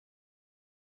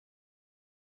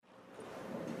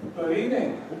Good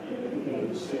evening.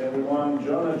 Good to see everyone.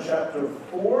 Jonah chapter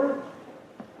 4.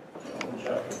 Jonah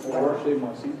chapter 4. Save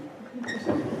my seat.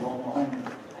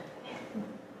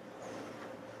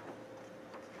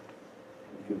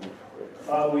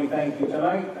 Father, we thank you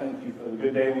tonight. Thank you for the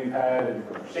good day we've had and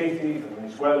for safety, for the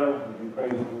nice weather. We pray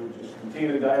that you would just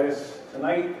continue to guide us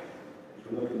tonight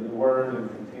as we look into the Word and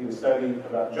continue to study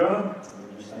about Jonah.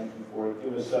 We just thank you for it.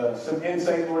 Give us some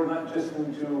insight, Lord, not just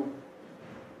into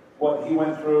what he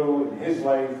went through in his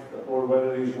life, but Lord, what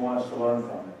it is you want us to learn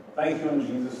from it. Thank you in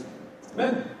Jesus'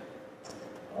 name. Amen.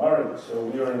 All right, so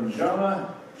we are in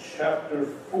Jonah chapter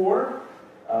 4.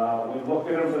 We've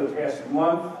looked at him for the past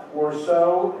month or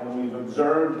so, and we've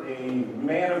observed a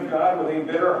man of God with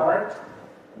a bitter heart,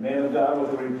 a man of God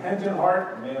with a repentant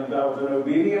heart, a man of God with an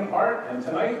obedient heart, and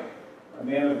tonight, a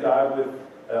man of God with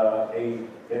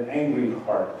an angry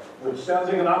heart, which sounds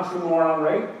like an oxymoron,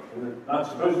 right? We're not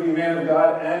supposed to be a man of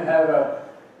God and have a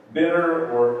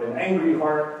bitter or an angry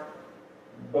heart,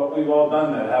 but we've all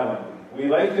done that, haven't we? We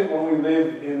like it when we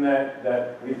live in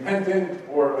that repentant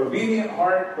or obedient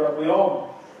heart, but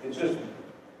it's just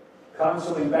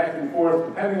constantly back and forth,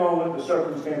 depending on what the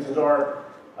circumstances are.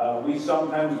 We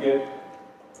sometimes get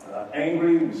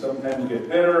angry, we sometimes get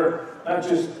bitter, not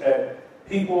just at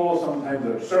people, sometimes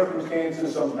at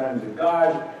circumstances, sometimes at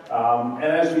God. And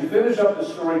as we finish up the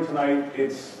story tonight,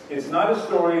 it's not a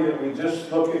story that we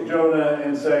just look at Jonah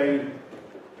and say,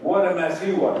 what a mess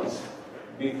he was,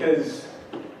 because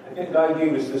I think God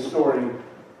gave us this story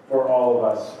for all of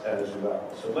us as well.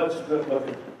 So let's look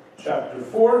at chapter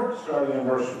 4, starting in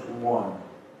verse 1.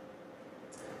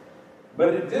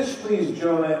 But it displeased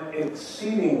Jonah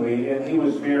exceedingly, and he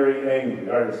was very angry.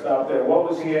 All right, stop there. What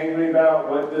was he angry about?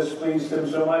 What displeased him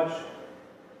so much?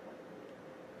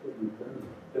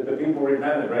 That the people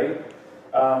repented, right?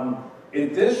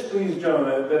 It displeased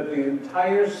Jonah that the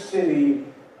entire city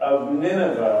of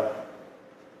Nineveh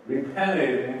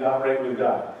repented and got right with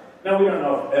God. Now, we don't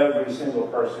know if every single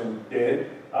person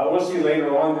did. We'll see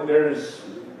later on that there's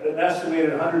an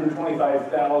estimated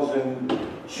 125,000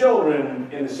 children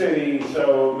in the city,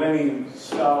 so many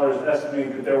scholars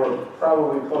estimate that there were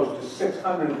probably close to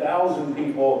 600,000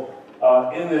 people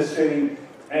in this city,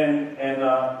 and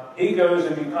he goes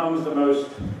and becomes the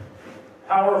most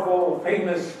powerful,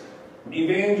 famous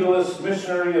evangelist,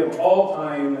 missionary of all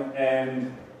time,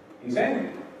 and he's angry.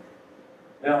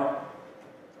 Now,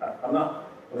 I'm not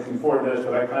looking forward to this,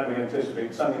 but I kind of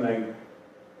anticipate Sunday night,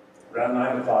 around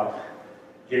 9 o'clock,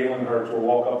 Jalen Hurts will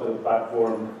walk up to the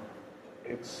platform,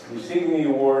 receiving the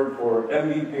award for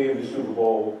MVP of the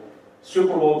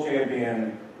Super Bowl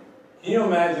champion. Can you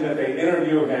imagine if they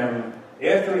interview him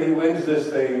after he wins this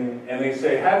thing, and they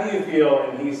say, how do you feel?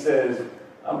 And he says,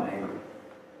 I'm angry.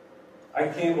 I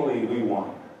can't believe we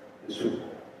won the Super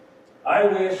Bowl. I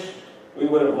wish we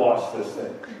would have lost this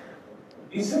thing.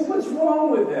 He said, what's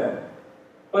wrong with him?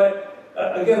 But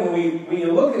again, when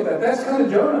you look at that, that's kind of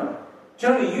Jonah.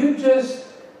 Jonah, you just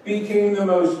became the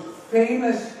most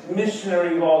famous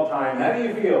missionary of all time. How do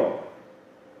you feel?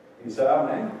 He said, I'm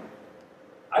angry.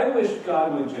 I wish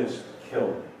God would just kill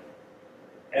me.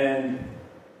 And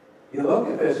you look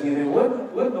at this and you think,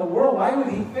 what in the world? Why would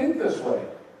he think this way?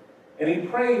 And he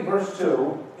prayed, verse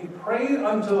 2, he prayed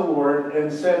unto the Lord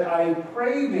and said, I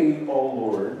pray thee, O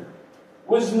Lord,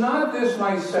 was not this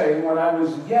my saying when I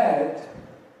was yet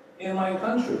in my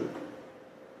country?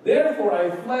 Therefore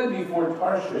I fled before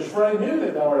Tarshish, for I knew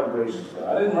that thou art a gracious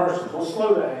God, and merciful,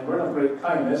 slow to anger, and of great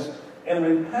kindness, and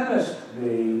repentest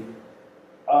thee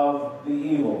of the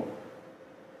evil.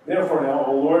 Therefore now,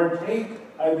 O Lord, take,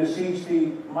 I beseech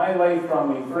thee, my life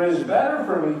from me, for it is better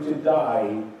for me to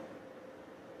die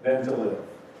than to live.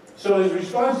 So his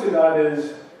response to God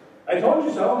is, I told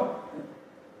you so.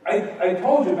 I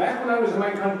told you back when I was in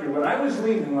my country, when I was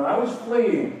leaving, when I was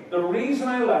fleeing, the reason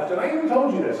I left, and I even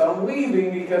told you this, I'm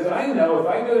leaving because I know if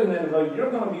I go to Nineveh,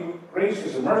 you're going to be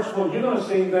gracious and merciful, you're going to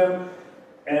save them,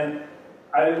 and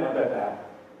I didn't want that to happen.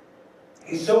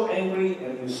 He's so angry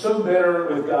and he's so bitter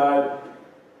with God.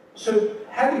 So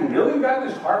had he really gotten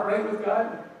his heart right with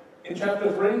God in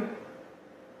chapter 3?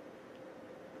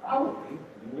 Probably.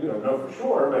 We don't know for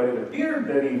sure, but it appeared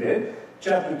that he did.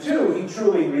 Chapter 2, he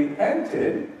truly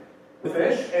repented the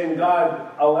fish, and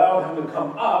God allowed him to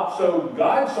come up, so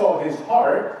God saw his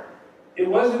heart. It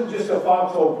wasn't just a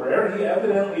foxhole prayer. He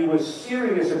evidently was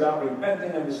serious about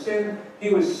repenting of his sin.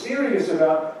 He was serious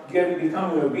about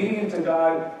becoming obedient to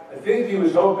God. I think he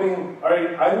was hoping, all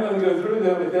right, I'm going to go through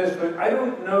with this, but I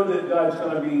don't know that God's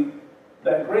going to be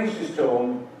that gracious to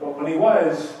him. But when he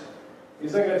was,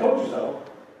 he's like, I told you so.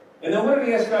 And then what did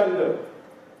he ask God to do?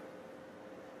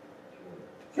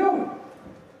 Kill me.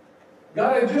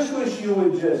 God, I just wish you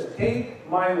would just take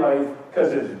my life,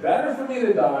 because it's better for me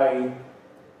to die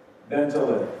than to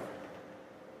live.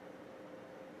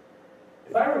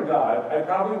 If I were God, I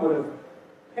probably would have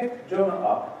picked Jonah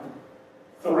up,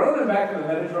 thrown him back in the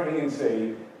Mediterranean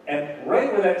Sea, and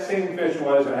right where that same fish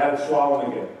was, and had to swallow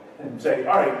him again, and say,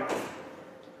 all right.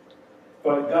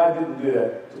 But God didn't do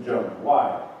that to Jonah.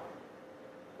 Why?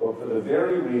 Well, for the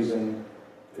very reason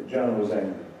that Jonah was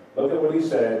angry. Look at what he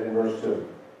said in verse 2.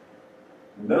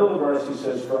 In the middle of the verse, he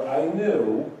says, for I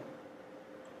knew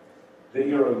that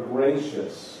you're a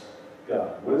gracious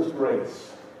God. What is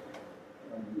grace?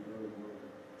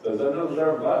 Does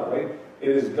undeserved love, right? It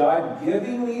is God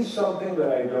giving me something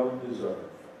that I don't deserve.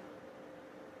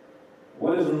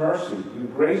 What is mercy? You're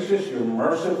gracious, you're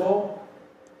merciful.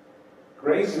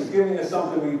 Grace is giving us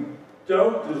something we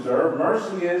don't deserve.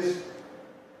 Mercy is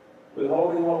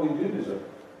withholding what we do deserve.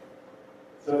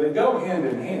 So they go hand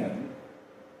in hand.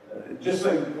 Just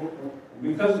like,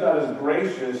 because God is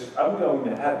gracious, I'm going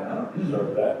to heaven. I don't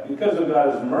deserve that. Because of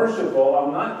God is merciful,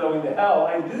 I'm not going to hell.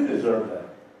 I do deserve that.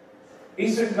 He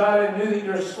said, God, I knew that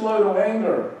you're slow to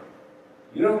anger.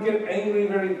 You don't get angry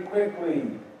very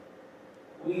quickly.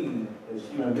 We, as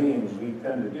human beings, we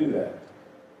tend to do that.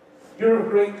 You're of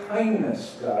great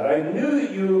kindness, God. I knew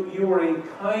that you were a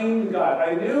kind God.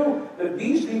 I knew that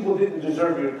these people didn't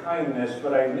deserve your kindness,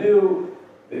 but I knew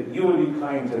that you would be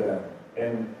kind to them.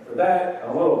 And for that,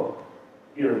 I'm a little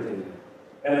irritated.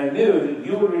 And I knew that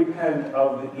you would repent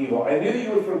of the evil. I knew that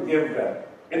you would forgive them.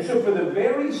 And so for the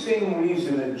very same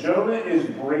reason that Jonah is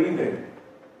breathing,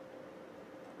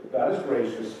 that God is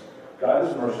gracious, God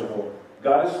is merciful,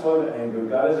 God is slow to anger,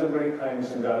 God is of great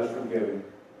kindness, and God is forgiving.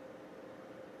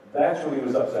 That's what he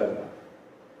was upset about.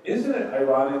 Isn't it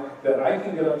ironic that I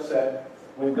can get upset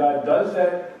when God does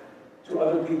that to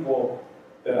other people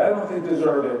that I don't think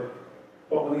deserve it,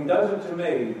 but when he does it to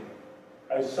me,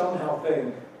 I somehow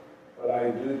think, but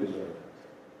I do deserve it.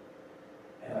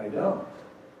 And I don't.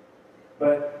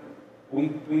 But we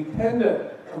tend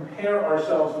to compare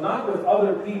ourselves not with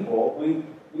other people.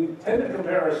 We tend to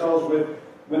compare ourselves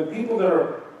with people that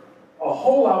are a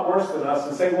whole lot worse than us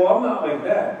and say, well, I'm not like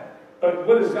that. But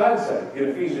what does God say in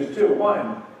Ephesians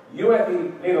 2:1? You have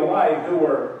been made alive who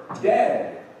were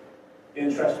dead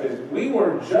in trespasses. We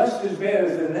were just as bad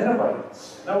as the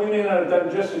Ninevites. Now, we may not have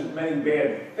done just as many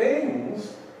bad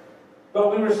things,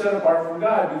 but we were set apart from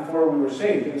God before we were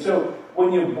saved. And so,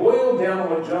 when you boil down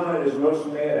what Jonah is most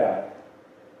mad at,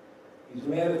 he's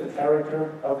mad at the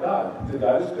character of God. That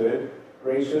God is good,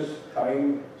 gracious,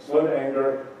 kind, slow to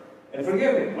anger, and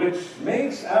forgiving, which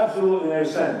makes absolutely no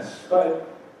sense. But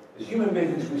as human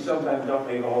beings, we sometimes don't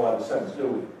make a whole lot of sense, do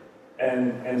we?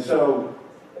 And so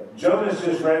Jonah's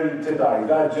just ready to die.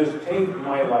 God, just take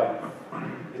my life.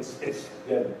 It's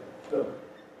yeah. So.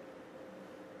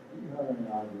 Do you have any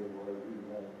idea where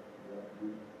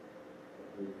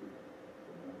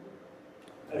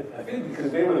I think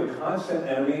because they were the constant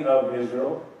enemy of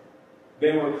Israel.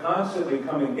 They were constantly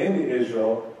coming into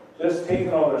Israel, just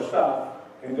taking all their stuff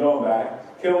and going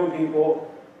back, killing people.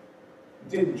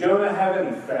 Did Jonah have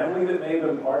any family that made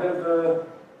him part of the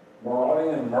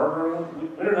marauding and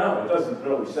murdering? We don't know. It doesn't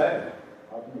really say.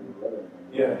 I've never read it.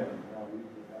 Yeah.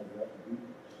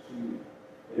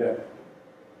 Yeah.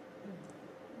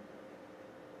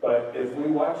 But if we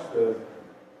watched the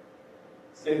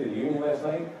State of the Union last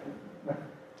night,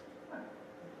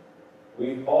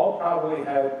 we all probably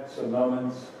had some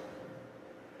moments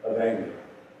of anger.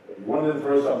 You wanted to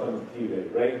throw something on the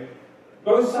TV, right?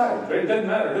 Both sides, right? It doesn't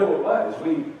matter who it was.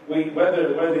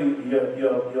 Whether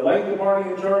you like the party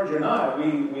in charge or not,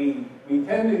 we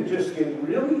tend to just get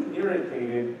really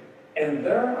irritated, and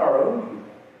they're our own people.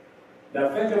 Now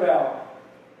think about,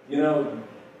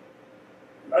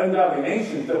 ungodly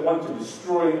nations that want to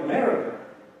destroy America.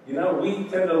 We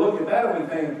tend to look at that and we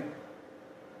think,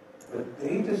 but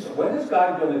when is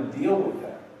God going to deal with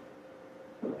that?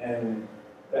 And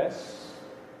that's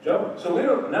Jonah. So we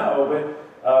don't know,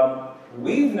 but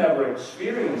we've never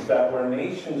experienced that where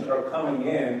nations are coming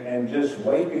in and just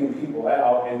wiping people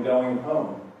out and going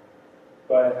home.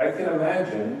 But I can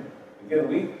imagine, again,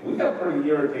 we got pretty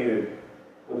irritated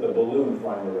with the balloon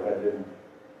flying overhead, didn't we?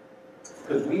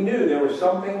 Because we knew there was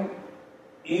something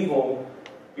evil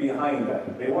behind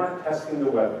that. They weren't testing the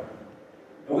weather.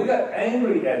 And we got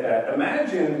angry at that.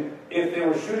 Imagine if they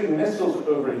were shooting missiles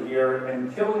over here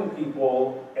and killing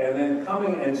people and then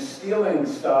coming and stealing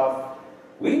stuff.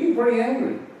 We'd be pretty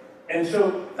angry. And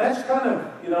so that's kind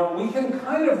of, we can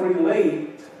kind of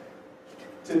relate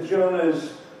to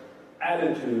Jonah's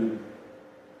attitude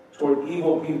toward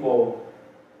evil people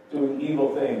doing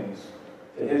evil things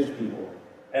to his people.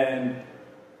 And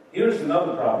here's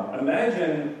another problem.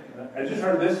 Imagine, I just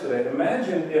heard this today,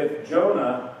 imagine if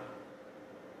Jonah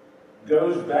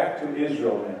goes back to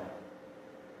Israel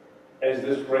now as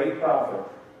this great prophet.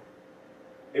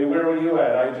 Hey, where were you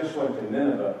at? I just went to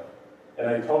Nineveh, and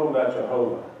I told them about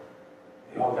Jehovah.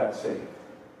 They all got saved.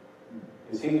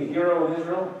 Is he a hero in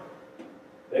Israel?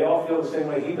 They all feel the same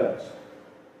way he does.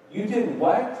 You did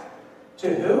what?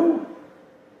 To who?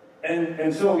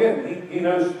 And so again, he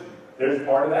knows there's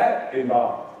part of that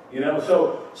involved.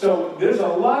 So there's a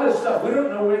lot of stuff. We don't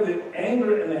know where the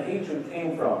anger and the hatred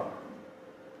came from.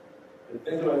 But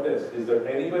think about this. Is there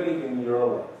anybody in your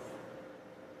life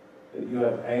that you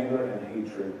have anger and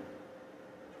hatred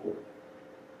toward?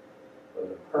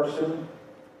 Whether a person,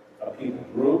 a people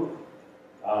group,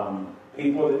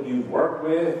 people that you've worked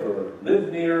with or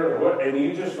lived near, and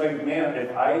you just like, man,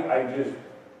 if I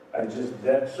just,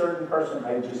 that certain person,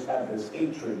 I just have this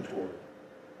hatred toward.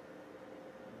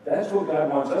 That's what God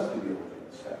wants us to deal with in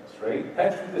this sense, right?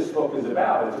 That's what this book is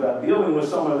about. It's about dealing with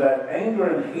some of that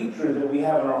anger and hatred that we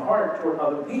have in our heart toward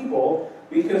other people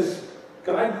because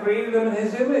God created them in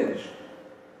His image.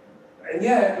 And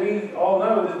yet, we all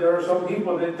know that there are some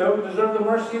people that don't deserve the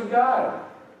mercy of God.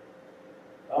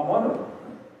 I'm one of them.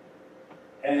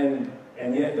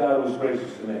 And yet God was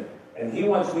gracious to me. And He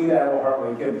wants me to have a heart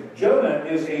like Him. Jonah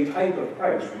is a type of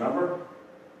Christ, remember?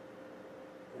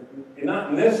 Not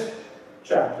in this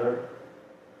chapter,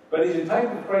 but he's a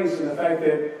type of Christ in the fact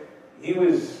that he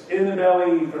was in the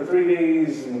belly for 3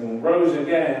 days and rose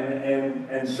again,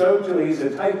 and so too he's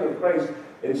a type of Christ.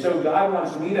 And so God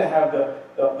wants me to have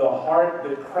the heart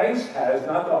that Christ has,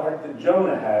 not the heart that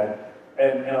Jonah had,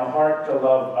 and a heart to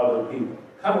love other people.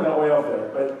 Kind of got way off there,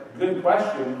 but good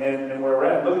question, and where we're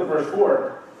at. Look at verse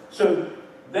 4. So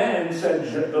then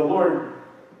said the Lord,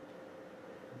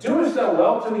 doest thou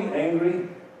well to be angry?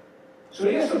 So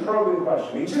he asked a probing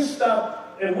question. He just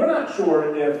stopped, and we're not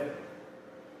sure if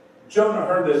Jonah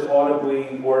heard this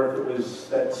audibly or if it was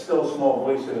that still small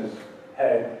voice in his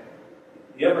head.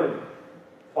 You ever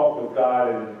talk with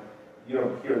God and you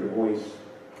don't hear the voice,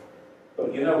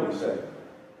 but you know what he's saying?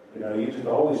 The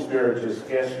Holy Spirit just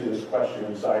asks you this question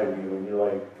inside of you, and you're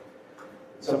like,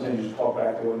 sometimes you just talk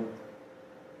back to Him.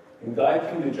 And God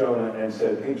came to Jonah and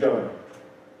said, hey, Jonah,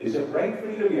 is it right for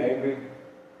you to be angry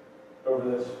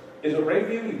over this? Is it right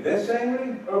for you to be this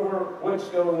angry over what's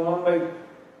going on? Like,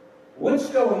 what's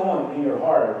going on in your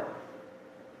heart?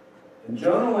 And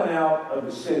Jonah went out of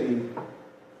the city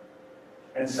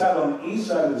and sat on the east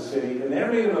side of the city, and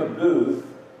there made him a booth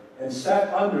and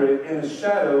sat under it in its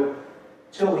shadow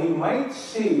till he might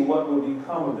see what would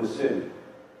become of the city.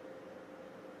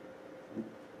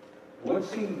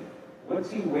 What's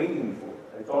he waiting for?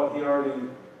 I thought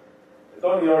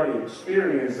he already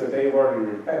experienced that they've already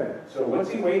repented. So what's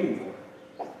he waiting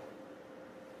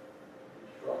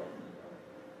for?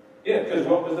 Yeah, because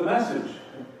what was the message?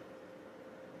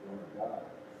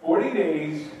 40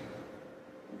 days,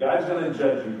 God's going to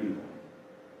judge you people.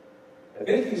 I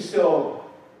think he's still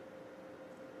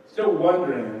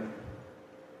wondering,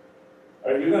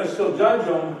 are you going to still judge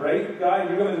them, right? God,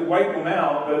 you're going to wipe them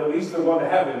out, but at least they're going to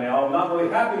heaven now. I'm not really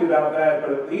happy about that,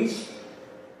 but at least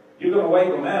you're going to wipe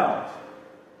them out.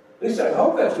 At least I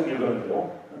hope that's what you're going to do.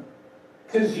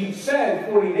 Because you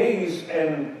said 40 days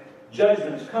and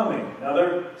judgment's coming. Now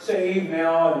they're saved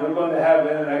now and they're going to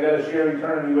heaven and I got to share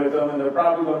eternity with them and they're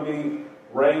probably going to be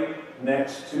right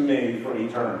next to me for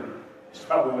eternity. That's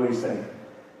probably what he's thinking.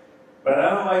 But I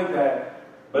don't like that.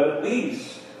 But at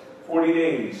least 40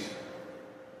 days,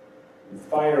 the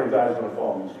fire of God is going to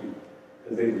fall on these people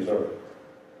because they deserve it.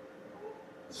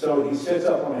 So he sits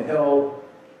up on a hill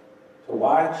to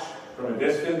watch from a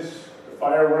distance the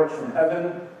fireworks from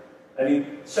heaven, and he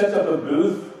sets up a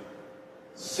booth,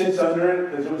 sits under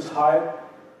it because it was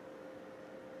hot.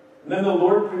 And then the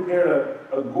Lord prepared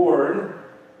a gourd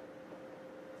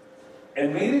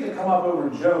and made it to come up over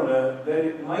Jonah that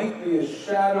it might be a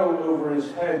shadow over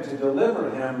his head to deliver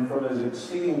him from his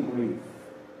exceeding grief.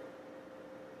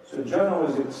 So Jonah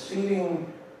was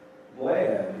exceeding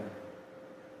glad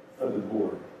for the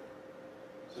gourd.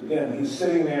 So again, he's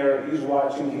sitting there, he's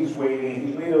watching, he's waiting.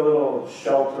 He's made a little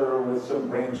shelter with some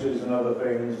branches and other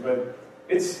things, but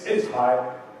it's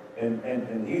hot,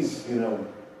 and he's,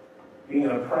 being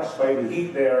oppressed by the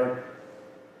heat there.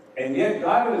 And yet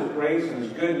God, in His grace and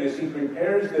His goodness, He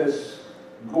prepares this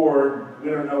gourd. We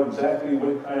don't know exactly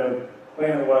what kind of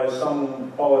plant it was.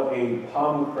 Some call it a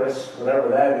palm crisp, whatever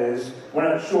that is. We're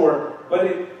not sure.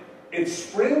 But it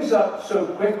springs up so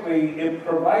quickly, it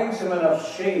provides him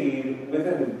enough shade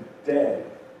within a day.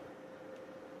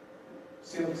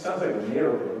 See, it sounds like a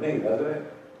miracle to me, doesn't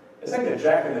it? It's like a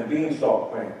Jack and the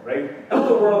Beanstalk thing, right? How in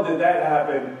the world did that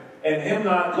happen? And him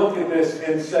not look at this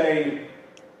and say,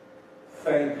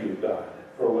 thank you, God,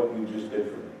 for what you just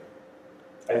did for me.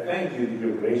 I thank you that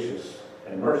you're gracious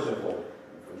and merciful,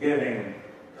 forgiving,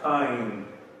 kind.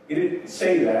 He didn't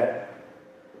say that,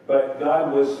 but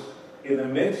God was, in the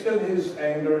midst of his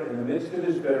anger, in the midst of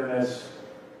his bitterness,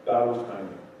 God was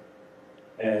kind.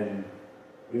 And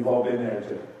we've all been there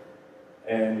too.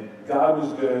 And God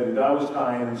was good, and God was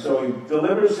kind, and so he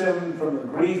delivers him from the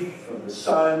grief of the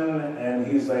son, and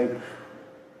he's like,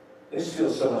 this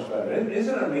feels so much better.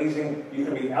 Isn't it amazing? You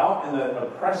can be out in the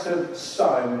oppressive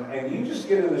sun, and you just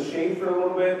get in the shade for a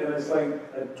little bit, and it's like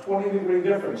a 20-degree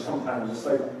difference sometimes. It's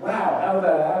like, wow, how did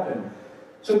that happen?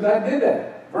 So God did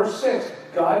that. Verse 6,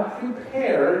 God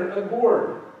prepared a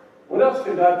gourd. What else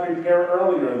did God prepare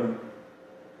earlier in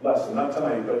the lesson? Not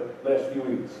tonight, but last few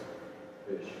weeks.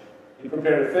 Fish. He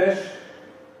prepared a fish.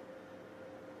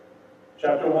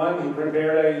 Chapter 1, he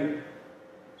prepared a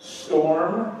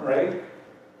storm, right?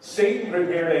 Satan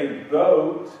prepared a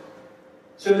boat.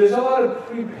 So there's a lot of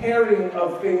preparing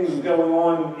of things going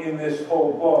on in this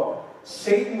whole book.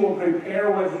 Satan will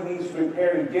prepare what he needs to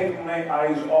prepare to get my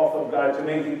eyes off of God, to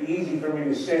make it easy for me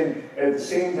to sin. At the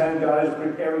same time, God is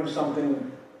preparing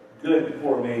something good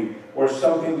for me, or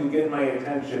something to get my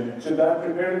attention. So God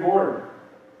prepared a gourd.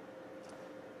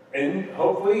 And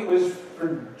hopefully it was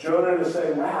for Jonah to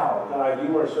say, wow, God,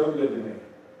 you are so good to me.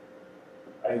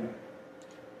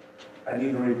 I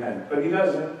need to repent. But he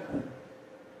doesn't.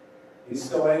 He's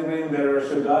still angry and bitter,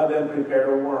 so God then prepared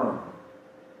a worm.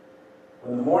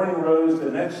 When the morning rose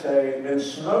the next day and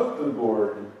smote the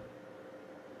gourd,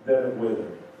 that it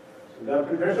withered. So God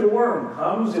prepares a worm,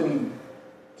 comes and he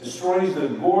destroys the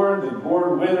gourd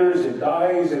withers, it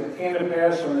dies. It came to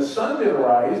pass when the sun did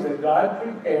rise that God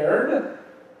prepared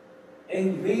a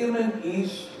vehement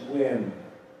east wind,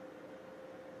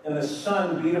 and the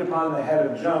sun beat upon the head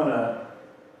of Jonah,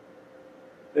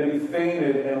 that he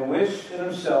fainted and wished in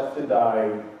himself to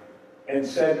die, and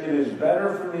said, it is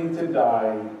better for me to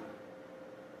die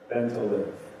than to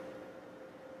live.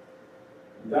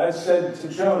 God said to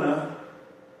Jonah,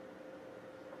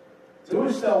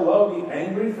 doest thou well be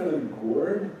angry for the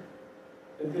gourd?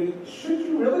 Should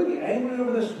you really be angry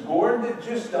over this gourd that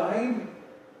just died?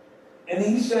 And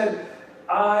he said,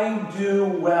 I do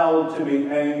well to be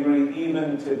angry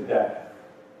even to death.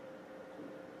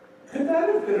 Could that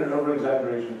have been an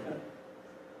over-exaggeration?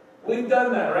 We've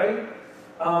done that, right?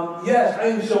 Yes, I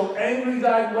am so angry,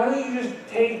 God. Why don't you just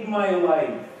take my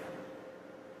life?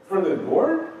 For the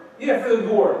gourd? Yeah, for the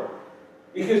gourd.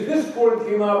 Because this gourd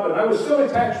came up, and I was so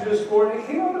attached to this gourd, it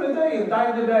came up in a day and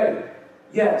died in a day.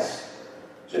 Yes,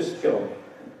 just kill me.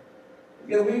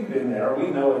 Yeah, we've been there.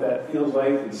 We know what that feels like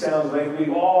and sounds like.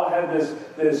 We've all had this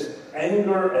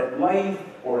anger at life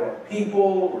or at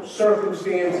people or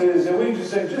circumstances, and we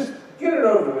just said, just get it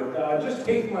over with, God. Just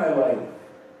take my life.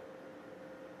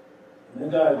 And then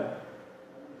God,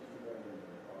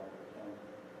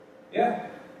 yeah,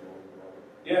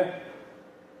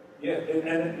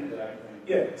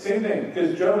 same thing.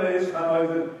 Because Jonah is kind of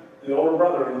like the older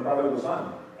brother and the prodigal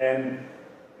son, and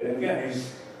again,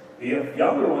 he's the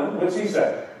younger one. What's he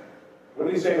say? What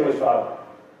did he say to his father?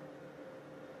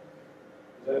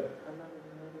 Is that? I'm not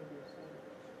worthy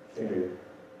to be your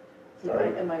servant. Sorry.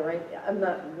 Am I right? I'm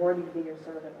not worthy to be your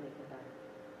servant when you come back.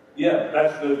 Yeah,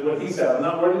 that's what he said. I'm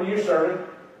not worthy to be your servant.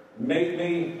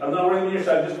 I'm not worthy to be your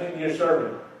son. Just make me your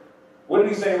servant. What did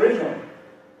he say originally?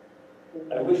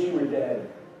 I wish you were dead.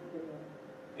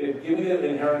 Give me the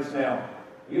inheritance now.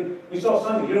 We saw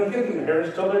Sunday. You don't get the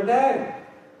inheritance until they're dead.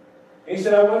 And he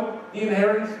said, I want the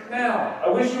inheritance now. I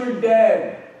wish you were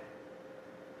dead.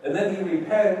 And then he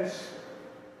repents.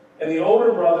 And the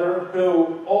older brother,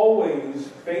 who always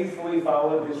faithfully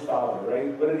followed his father,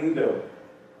 right? What did he do?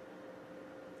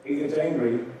 He gets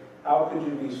angry. How could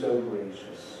you be so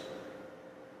gracious?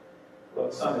 Well,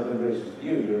 the son has been gracious to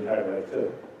you your entire life,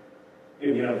 too.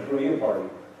 Threw you a party.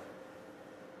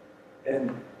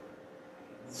 And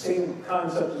the same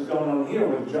concept is going on here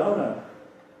with Jonah.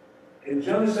 And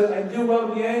Jonah said, I do well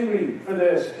to be angry for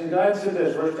this. And God said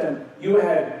this, verse 10, you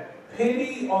had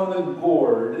pity on the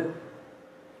gourd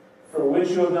for which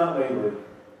you have not labored,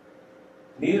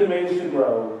 neither made it to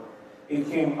grow. It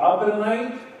came up in the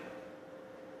night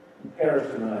and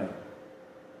perished in the night.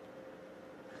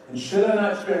 And should I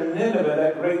not spare Nineveh,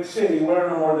 that great city, where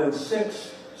no more than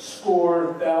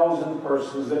 6,000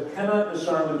 persons that cannot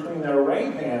discern between their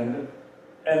right hand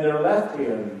and their left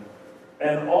hand,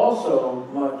 and also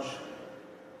much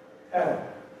cattle.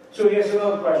 So he asks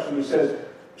another question. He says,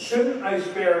 shouldn't I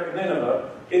spare Nineveh?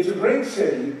 It's a great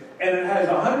city, and it has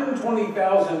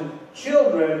 120,000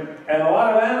 children and a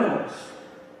lot of animals.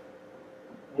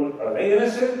 Are they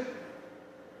innocent?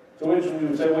 To which we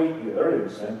would say, well, yeah, they're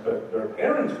innocent, but their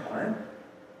parents aren't.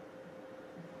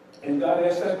 And God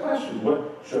asked that question,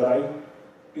 what should I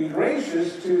be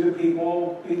gracious to the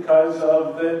people because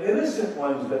of the innocent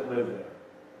ones that live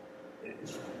there?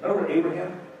 Remember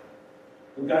Abraham?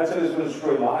 When God said he's going to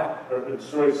destroy Lot, or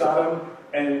destroy Sodom,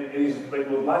 and he's like,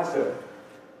 well, Lot's there.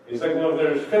 He's like, well, if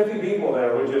there's 50 people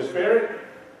there, would you spare it?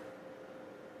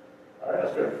 All right,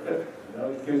 I'll spare it 50. You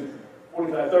know, because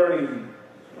 45, 30,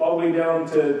 all the way down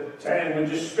to 10, would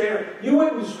you spare it? You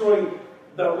wouldn't destroy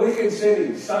the wicked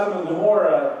city, Sodom and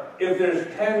Gomorrah, if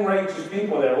there's 10 righteous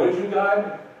people there, would you,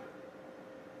 God?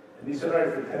 And he said, all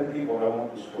right, for 10 people, I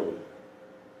won't destroy it.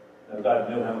 Now, God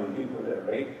knew how many people were there,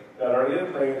 right? God already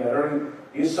had prayed,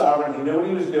 he's sovereign, he knew what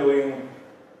he was doing.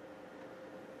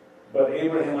 But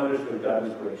Abraham understood God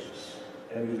is gracious.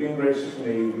 And he was being gracious to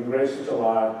me, he was being gracious to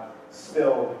Lot.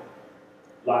 Still,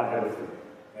 Lot had a flee.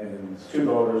 And 2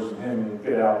 daughters and him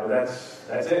get out, but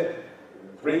that's it.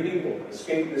 3 people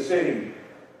escaped the city.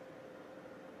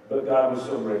 But God was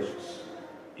so gracious,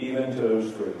 even to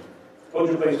those 3. Hold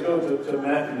your place, go to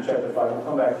Matthew chapter 5. We'll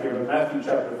come back here, but Matthew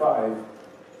chapter 5.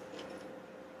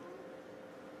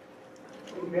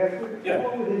 Master, Yeah.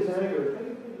 what with his anger? I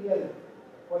think he had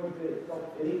quite a bit of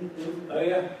self-pity too. Oh,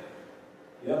 yeah?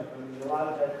 Yeah. I mean, a lot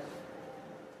of that's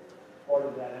part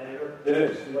of that anger. It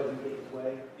is. He wasn't getting his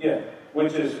way. Yeah,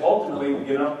 which is ultimately,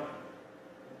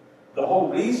 the whole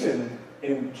reason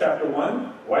in chapter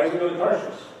 1, why is he going to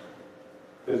Tarshish?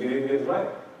 Because he didn't get his way.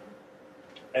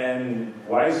 And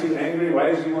why is he angry?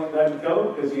 Why does he want God to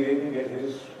go? Because he didn't get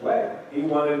his way. He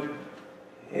wanted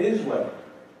his way.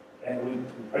 And we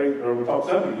pray, or we talk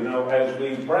Sunday, as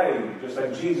we pray, just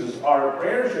like Jesus, our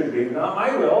prayer should be, not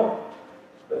my will,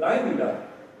 but thine be done.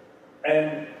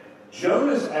 And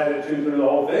Jonah's attitude through the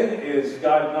whole thing is,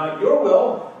 God, not your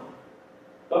will,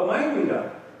 but mine be done.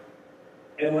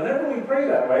 And whenever we pray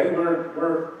that way,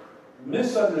 we're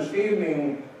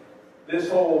misunderstanding this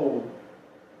whole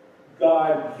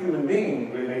God-human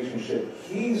being relationship.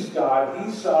 He's God,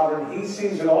 he's sovereign, he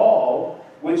sees it all,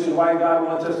 which is why God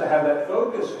wants us to have that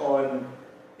focus on,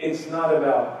 it's not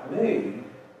about me,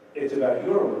 it's about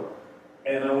your will.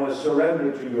 And I want to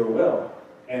surrender to your will.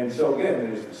 And so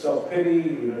again, there's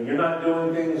self-pity, you're not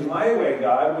doing things my way,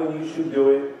 God, when you should do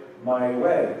it my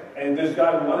way. And does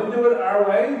God want to do it our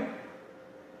way?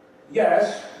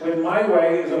 Yes, when my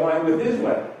way is aligned with his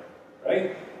way,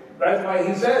 right? That's why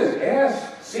he says,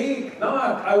 ask, seek,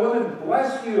 knock, I want to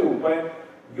bless you, but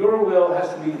your will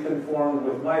has to be conformed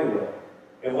with my will.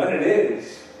 And when it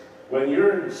is, when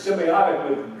you're symbiotic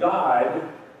with God,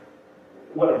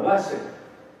 what a blessing.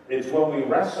 It's when we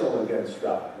wrestle against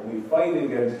God, when we fight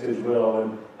against his will,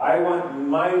 and I want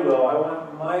my will, I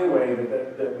want my way,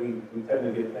 that we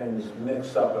tend to get things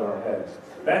mixed up in our heads.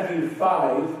 Matthew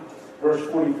 5, verse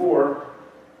 44.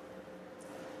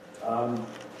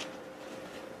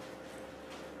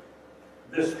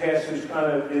 This passage kind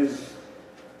of is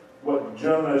what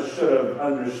Jonah should have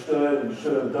understood and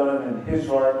should have done in his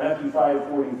heart. Matthew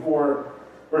 5:44,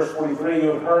 verse 43, you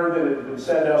have heard that it has been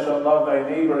said, thou shalt love thy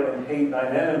neighbor and hate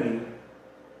thine enemy.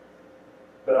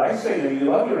 But I say to you,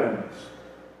 love your enemies.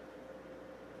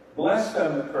 Bless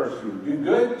them that curse you. Do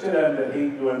good to them that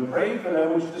hate you, and pray for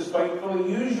them which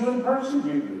despitefully use you and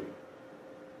persecute you.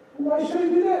 Why should I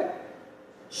do that?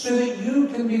 So that you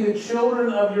can be the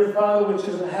children of your Father which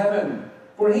is in heaven.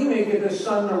 For he maketh his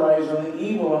sun to rise on the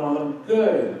evil and on the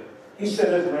good. He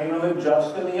setteth rain on the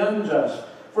just and the unjust.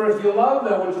 For if you love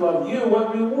them which love you,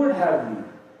 what reward have you?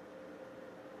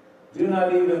 Do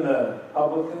not even the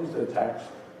publicans, the tax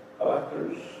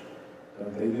collectors,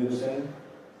 don't they do the same?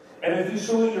 And if you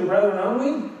salute your brethren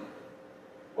only,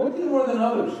 what do you more than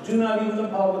others? Do not even the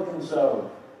publicans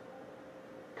so.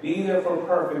 Be therefore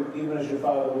perfect, even as your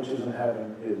Father which is in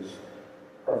heaven is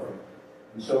perfect.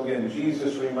 And so again,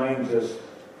 Jesus reminds us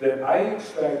that I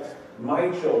expect my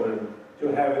children to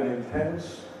have an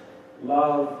intense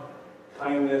love,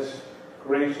 kindness,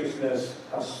 graciousness,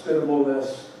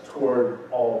 hospitableness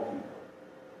toward all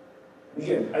people.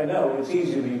 Again, I know it's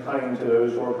easy to be kind to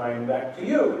those who are kind back to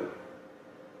you.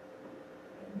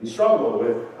 You struggle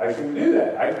with, I shouldn't do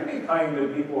that. I should be kind to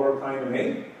people who are kind to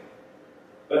me.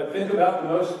 But think about the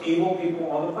most evil people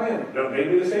on the planet. Don't they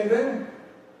do the same thing?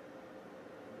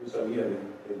 So yeah,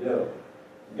 they do.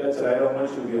 God said, I don't want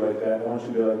you to be like that. I want you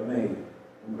to be like me.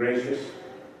 I'm gracious.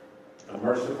 I'm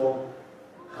merciful,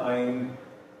 kind,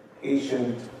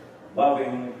 patient,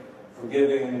 loving,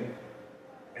 forgiving.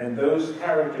 And those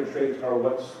character traits are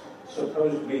what's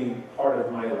supposed to be part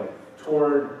of my life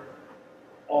toward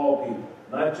all people.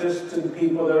 Not just to the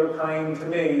people that are kind to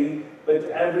me, but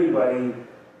to everybody.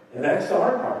 And that's the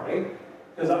hard part, right?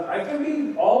 Because I can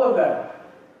be all of that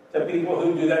to people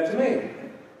who do that to me.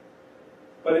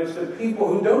 But it's the people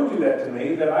who don't do that to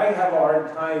me that I have a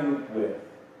hard time with.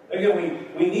 Again,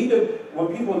 we need to,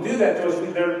 when people do that to us,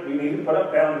 we need to put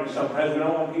up boundaries sometimes. We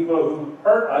don't want people who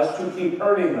hurt us to keep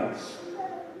hurting us.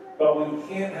 But we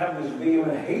can't have this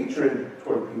vehement hatred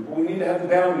toward people. We need to have the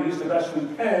boundaries the best we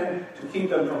can to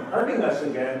keep them from hurting us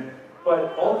again.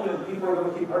 But ultimately, people are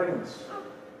going to keep hurting us.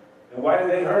 And why do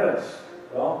they hurt us?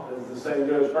 Well, as the saying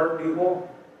goes, hurt people.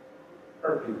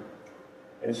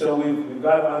 And so we've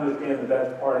got to understand that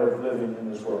that's part of living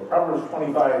in this world. Proverbs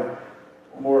 25,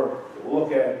 more to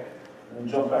look at, and then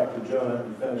jump back to Jonah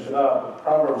and finish it up.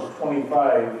 Proverbs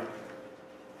 25.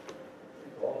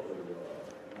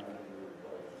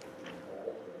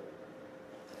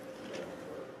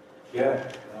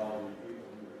 Yeah.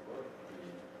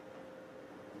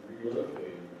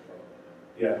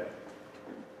 Yeah.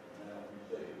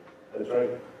 That's right.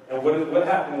 And what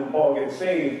happened when Paul gets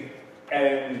saved,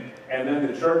 and then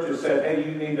the churches said, hey,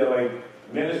 you need to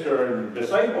minister and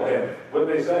disciple him. What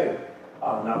did they say?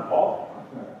 Oh, not Paul.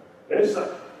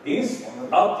 He's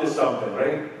up to something,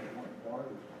 right?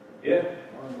 Yeah.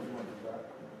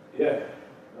 Yeah.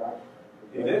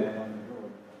 He did.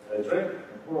 That's right.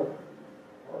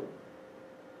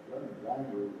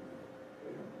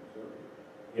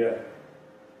 Yeah.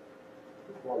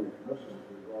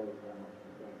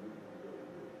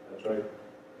 That's right.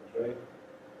 That's right.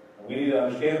 And we need to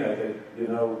understand that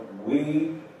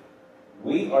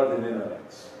we are the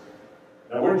Ninevites.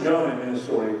 Now we're Jonah in the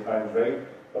story at times, right?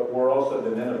 But we're also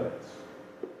the Ninevites.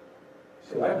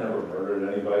 So I've never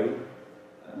murdered anybody.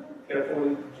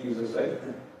 Carefully, Jesus said.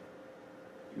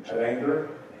 You had anger,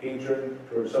 hatred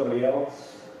towards somebody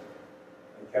else,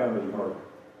 I count it as murder.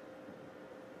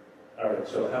 All right,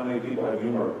 so how many people have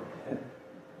you murdered?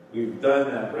 We've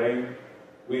done that, right?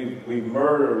 We've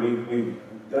murdered.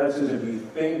 That's as if you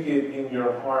think it in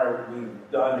your heart,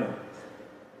 we've done it.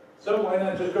 So why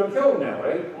not just go kill him now,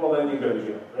 right? Well, then you go to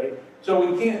jail, right? So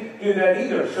we can't do that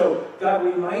either. So God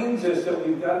reminds us that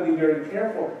we've got to be very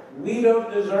careful. We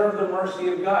don't deserve the mercy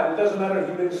of God. It doesn't matter if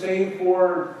you've been saved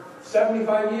for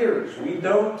 75 years. We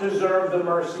don't deserve the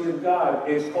mercy of God.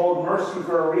 It's called mercy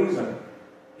for a reason.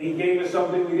 He gave us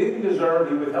something we didn't deserve.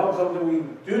 He withheld something we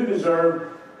do deserve.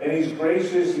 And He's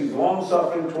gracious. He's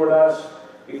long-suffering toward us.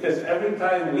 Because every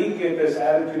time we get this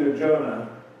attitude of Jonah,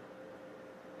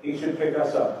 He should pick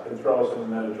us up and throw us in the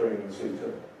Mediterranean Sea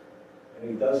too.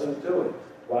 And He doesn't do it.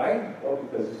 Why? Well,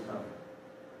 because He's kind.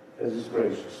 Because He's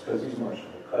gracious. Because He's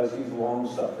merciful. Because He's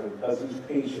long-suffering. Because He's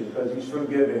patient. Because He's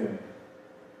forgiving.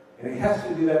 And He has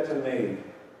to do that to me.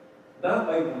 Not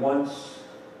like once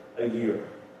a year.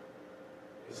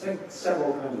 It's like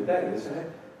several times a day, isn't it?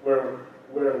 Where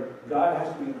God has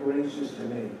to be gracious to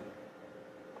me.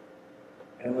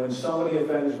 And when somebody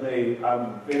offends me,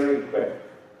 I'm very quick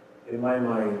in my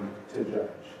mind to judge.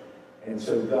 And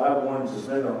so God warns us,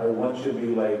 no, I want you to be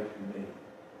like me.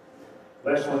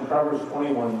 Last one, Proverbs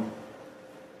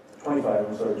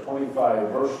 25,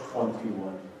 verse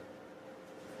 21.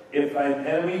 If thine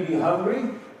enemy be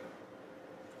hungry,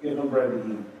 give him bread to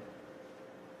eat.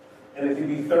 And if he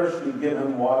be thirsty, give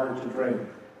him water to drink.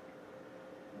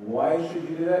 Why should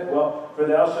you do that? Well, for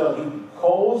thou shalt heap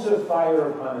coals of fire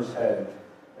upon his head,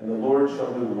 and the Lord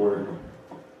shall reward him.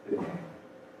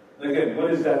 Again, what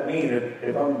does that mean?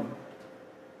 If I'm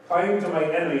kind to my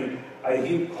enemy, I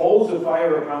heap coals of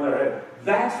fire upon their head.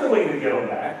 That's the way to get them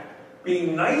back. Be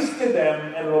nice to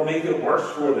them, and it'll make it worse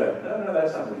for them. No,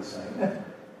 that's not what he's saying.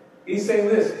 He's saying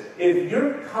this: if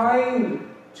you're kind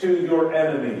to your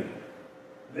enemy,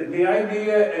 the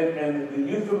idea and the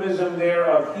euphemism there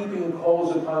of heaping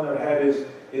coals upon their head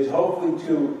is hopefully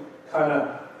to kind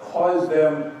of cause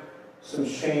them some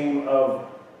shame of,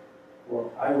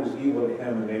 well, I was evil to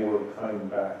him and they were kind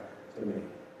back to me.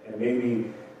 And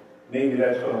maybe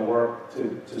that's going to work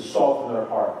to soften their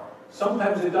heart.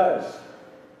 Sometimes it does.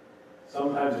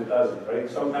 Sometimes it doesn't, right?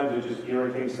 Sometimes it just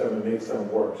irritates them and makes them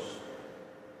worse.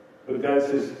 But God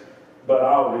says, but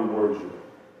I'll reward you.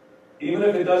 Even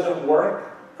if it doesn't work,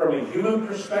 from a human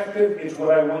perspective, it's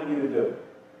what I want you to do.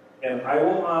 And I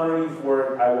will honor you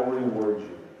for it. I will reward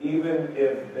you. Even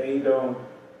if they don't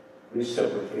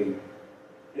reciprocate.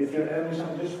 If your enemies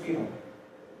don't, just feed them.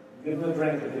 Give them a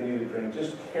drink if they need a drink.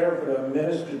 Just care for them,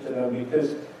 minister to them,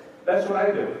 because that's what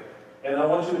I do. And I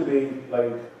want you to be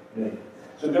like me.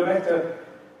 So go back to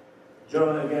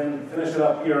Jonah again, finish it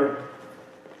up here.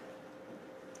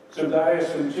 So God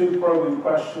asked him two probing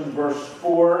questions. Verse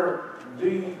 4,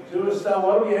 doest thou,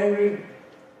 what are you angry?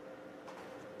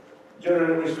 Jonah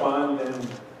didn't respond, and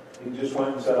he just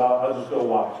went and said, I'll just go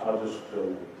watch. I'll just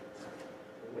go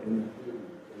wait. And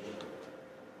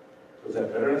was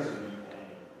that bitterness?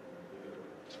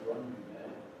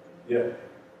 Yeah.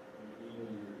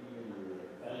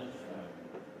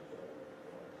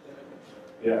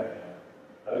 Yeah.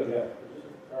 Oh, yeah.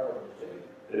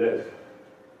 It is.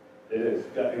 It is.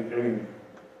 I mean,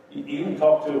 you even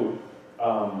talk to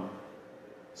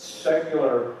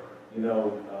secular,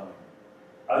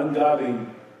 ungodly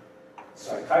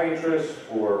psychiatrists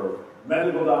or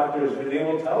medical doctors, and they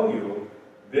will tell you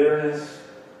bitterness,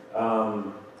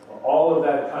 all of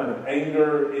that kind of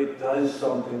anger, it does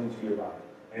something to your body.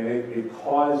 And it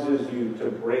causes you to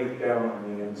break down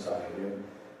on the inside.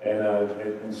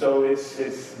 And so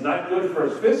it's not good for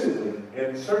us physically,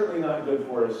 and certainly not good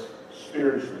for us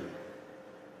spiritually,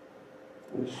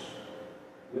 which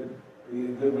would be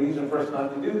a good reason for us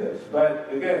not to do this. But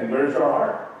again, where's our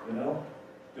heart?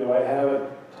 Do I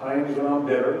have times when I'm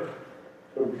bitter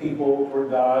toward people,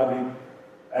 toward God, be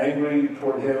angry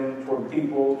toward Him, toward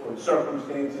people, toward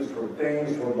circumstances, toward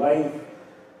things, toward life?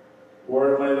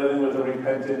 Or am I living with a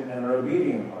repentant and an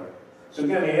obedient heart? So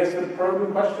again, he asked the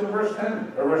probing question in verse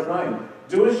 10 or verse 9.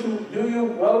 Do you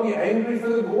be angry for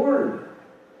the gourd?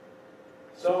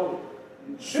 So,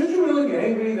 should you really be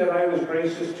angry that I was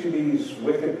gracious to these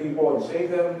wicked people and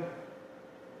saved them?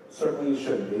 Certainly you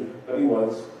shouldn't be, but he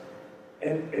was.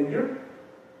 And you're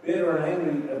bitter and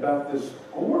angry about this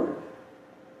gourd.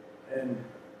 And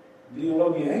do you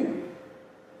will be angry?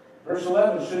 Verse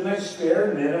 11, shouldn't I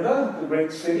spare Nineveh, the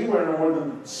great city, where there are more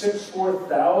than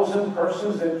 64,000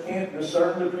 persons that can't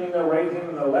discern between their right hand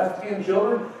and their left hand,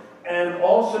 children, and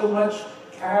also much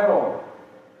cattle?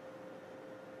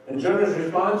 And Jonah's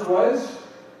response was,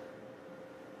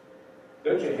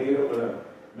 don't you hate it when a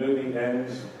movie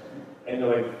ends and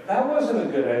you're like, that wasn't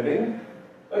a good ending?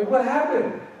 Like, what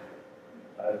happened?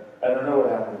 I don't know what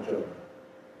happened to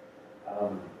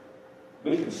Jonah.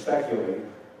 We can speculate.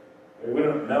 We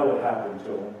don't know what happened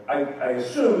to him. I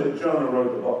assume that Jonah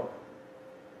wrote the book.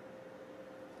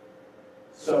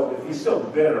 So if he's still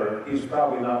bitter, he's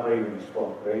probably not reading this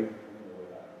book, right?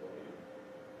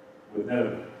 With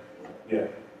Nineveh. Yeah.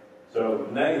 So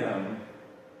Nahum,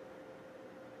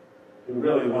 who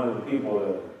really wanted the people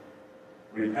to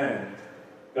repent,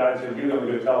 God said, you're going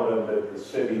to go tell them that the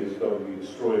city is going to be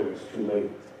destroyed. It's too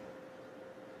late.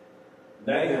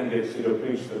 Nahum gets to go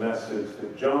preach the message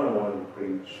that Jonah wanted to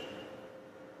preach.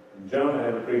 And Jonah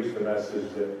had to preach the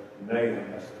message that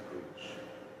Nahum has to preach.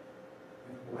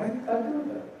 Why did God do it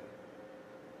that way?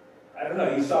 I don't know.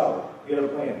 He saw it. He had a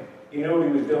plan. He knew what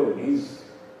he was doing. He's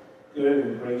good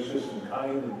and gracious and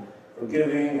kind and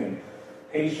forgiving and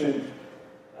patient.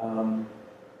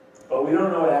 But we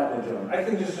don't know what happened to Jonah. I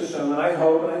can just assume, and I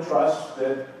hope and I trust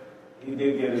that he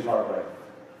did get his heart right.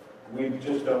 We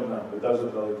just don't know. It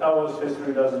doesn't really tell us.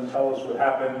 History doesn't tell us what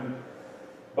happened.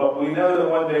 But we know that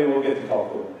one day we'll get to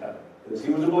talk to him in heaven. Because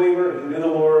he was a believer, he knew the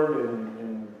Lord,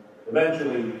 and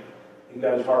eventually he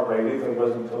got his heart right. Even if it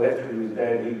wasn't until after he was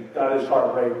dead, he got his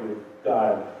heart right with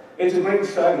God. It's a great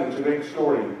study. It's a great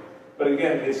story. But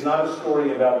again, it's not a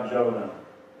story about Jonah.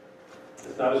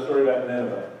 It's not a story about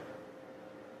Nineveh.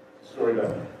 It's a story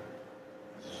about me.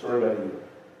 It's a story about you.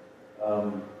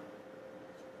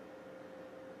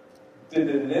 Did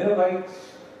the Ninevites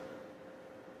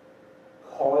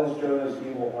cause Jonah's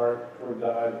evil heart toward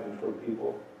God and toward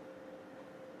people?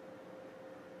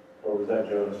 Or was that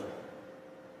Jonah's fault?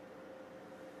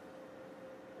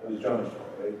 It was Jonah's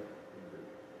fault, right?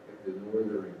 If the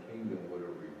northern kingdom would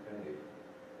have repented,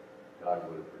 God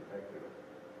would have protected them.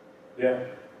 Yeah.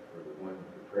 Or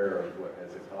the prayer of what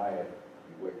Hezekiah,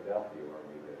 he waked out the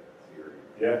army that Syria.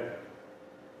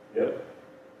 Yeah. Yep.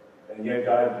 And yet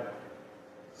God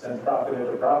sent prophet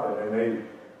after prophet, and they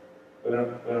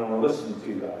don't want to listen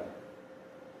to God.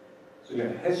 So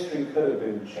again, history could have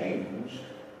been changed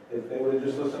if they would have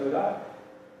just listened to God.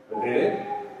 But they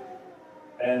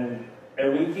didn't.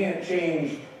 And we can't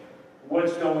change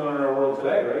what's going on in our world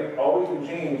today, right? All we can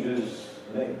change is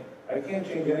me. I can't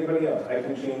change anybody else. I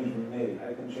can change me.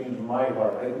 I can change my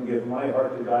heart. I can give my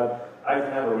heart to God. I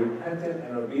can have a repentant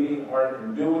and obedient heart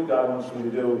and do what God wants me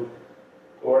to do.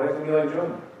 Or I can be like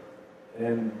Jonah.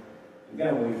 And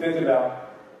again, when we think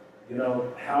about,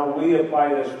 how we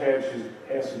apply this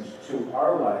passage to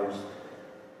our lives,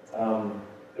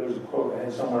 there was a quote I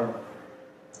had somewhere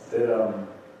that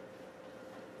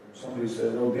somebody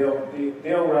said,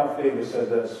 Dale Ralph Davis said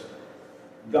this: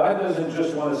 God doesn't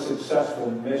just want a successful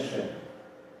mission.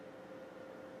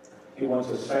 He wants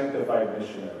a sanctified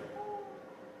missionary.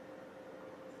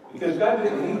 Because God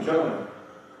didn't need Jonah.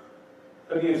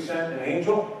 Could he have sent an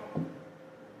angel?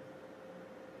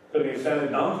 Could he Maybe send a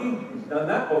donkey. He's done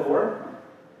that before.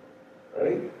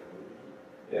 Right?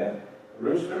 Yeah.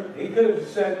 Rooster. He could have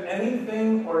sent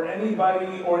anything or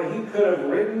anybody, or he could have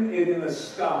written it in the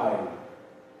sky.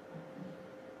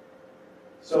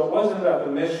 So it wasn't about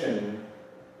the mission,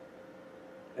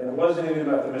 and it wasn't even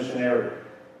about the missionary.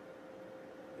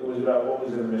 It was about what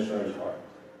was in the missionary's heart.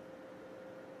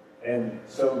 And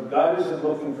so God isn't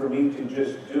looking for me to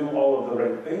just do all of the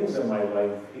right things in my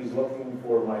life. He's looking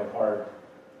for my heart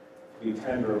to be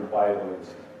tender and pliable in his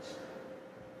hands.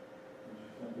 Did you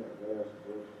send that last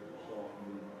verse to the soft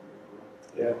meeting?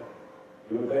 Yeah,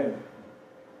 you would think.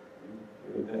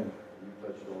 You would think. You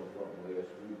touched on something last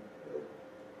week,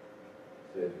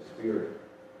 said the Spirit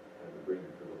had to bring,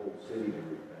 for the whole city to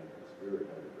repent, the Spirit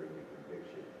had to bring the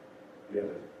conviction. Yeah.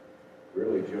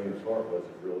 Really, Jonah's heart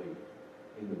wasn't really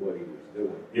into what he was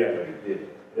doing. Yeah. But he did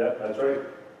it. Yeah, that's right.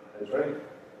 That's right.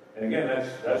 And again,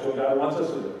 that's what God wants us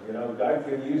to do. You know, God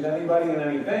can use anybody and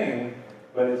anything,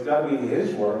 but it's got to be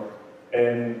his work.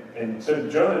 And so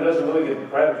Jonah doesn't really get the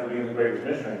credit for being the greatest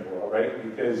missionary in the world, right?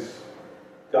 Because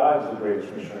God's the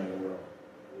greatest missionary in the world.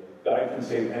 God can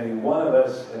save any one of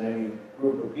us and any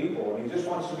group of people, and he just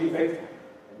wants to be faithful.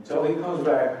 Until he comes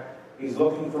back, he's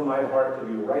looking for my heart to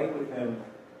be right with him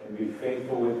and be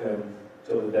faithful with him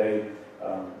till the day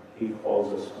he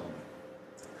calls us home.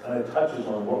 Kind of touches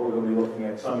on what we're going to be looking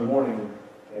at Sunday morning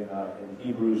in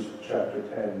Hebrews chapter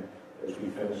 10 as we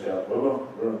finish out.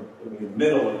 We're in the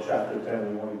middle of chapter 10.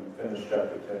 We won't even finish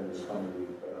chapter 10 this coming week.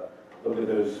 But look at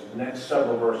those next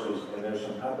several verses, and there's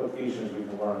some applications we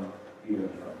can learn even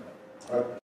from that. All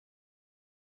right.